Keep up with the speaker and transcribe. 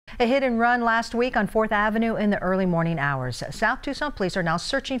A hit and run last week on 4th Avenue in the early morning hours. South Tucson Police are now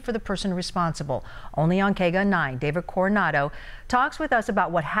searching for the person responsible. Only on KGUN 9, David Coronado talks with us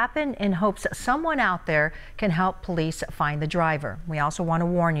about what happened in hopes someone out there can help police find the driver. We also want to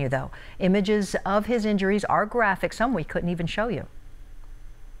warn you, though, images of his injuries are graphic, some we couldn't even show you.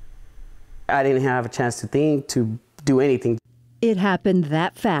 I didn't have a chance to think, to do anything. It happened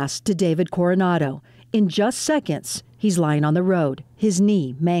that fast to David Coronado. In just seconds, he's lying on the road, his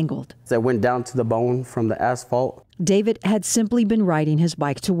knee mangled. I went down to the bone from the asphalt. David had simply been riding his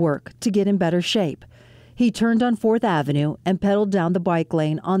bike to work to get in better shape. He turned on 4th Avenue and pedaled down the bike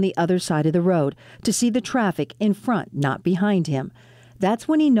lane on the other side of the road to see the traffic in front, not behind him. That's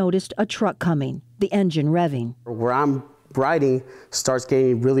when he noticed a truck coming, the engine revving. Where I'm riding starts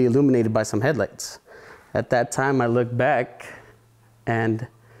getting really illuminated by some headlights. At that time, I looked back and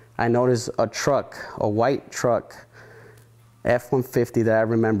I noticed a truck, a white truck, F-150 that I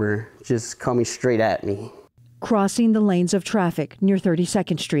remember, just coming straight at me. Crossing the lanes of traffic near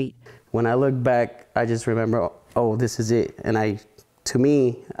 32nd Street. When I look back, I just remember, oh, this is it. And I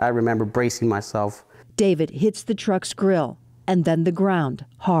remember bracing myself. David hits the truck's grill and then the ground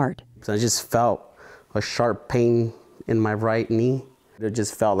hard. So I just felt a sharp pain in my right knee. It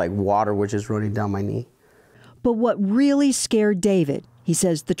just felt like water was just running down my knee. But what really scared David, he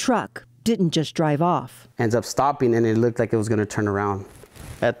says the truck didn't just drive off. Ends up stopping and it looked like it was going to turn around.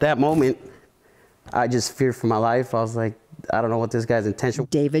 At that moment, I just feared for my life. I was like, I don't know what this guy's intention.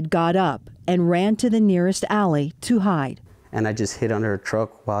 David got up and ran to the nearest alley to hide. And I just hid under a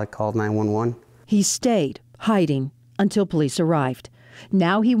truck while I called 911. He stayed hiding until police arrived.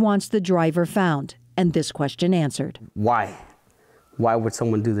 Now he wants the driver found and this question answered. Why? Why would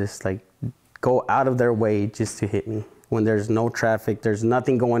someone do this? Like, go out of their way just to hit me when there's no traffic, there's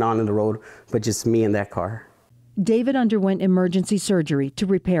nothing going on in the road but just me and that car. David underwent emergency surgery to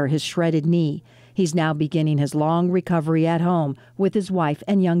repair his shredded knee. He's now beginning his long recovery at home with his wife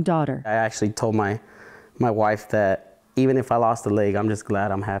and young daughter. I actually told my wife that even if I lost a leg, I'm just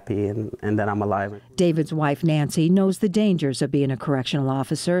glad I'm happy and that I'm alive. David's wife, Nancy, knows the dangers of being a correctional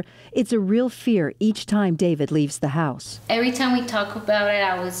officer. It's a real fear each time David leaves the house. Every time we talk about it,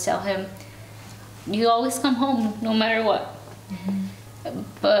 I always tell him, you always come home, no matter what.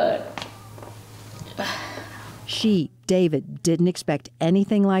 But she, David, didn't expect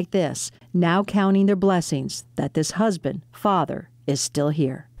anything like this, now counting their blessings that this husband, father, is still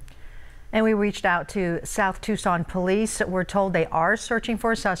here. And we reached out to South Tucson Police. We're told they are searching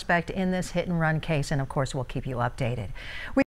for a suspect in this hit and run case, and of course we'll keep you updated.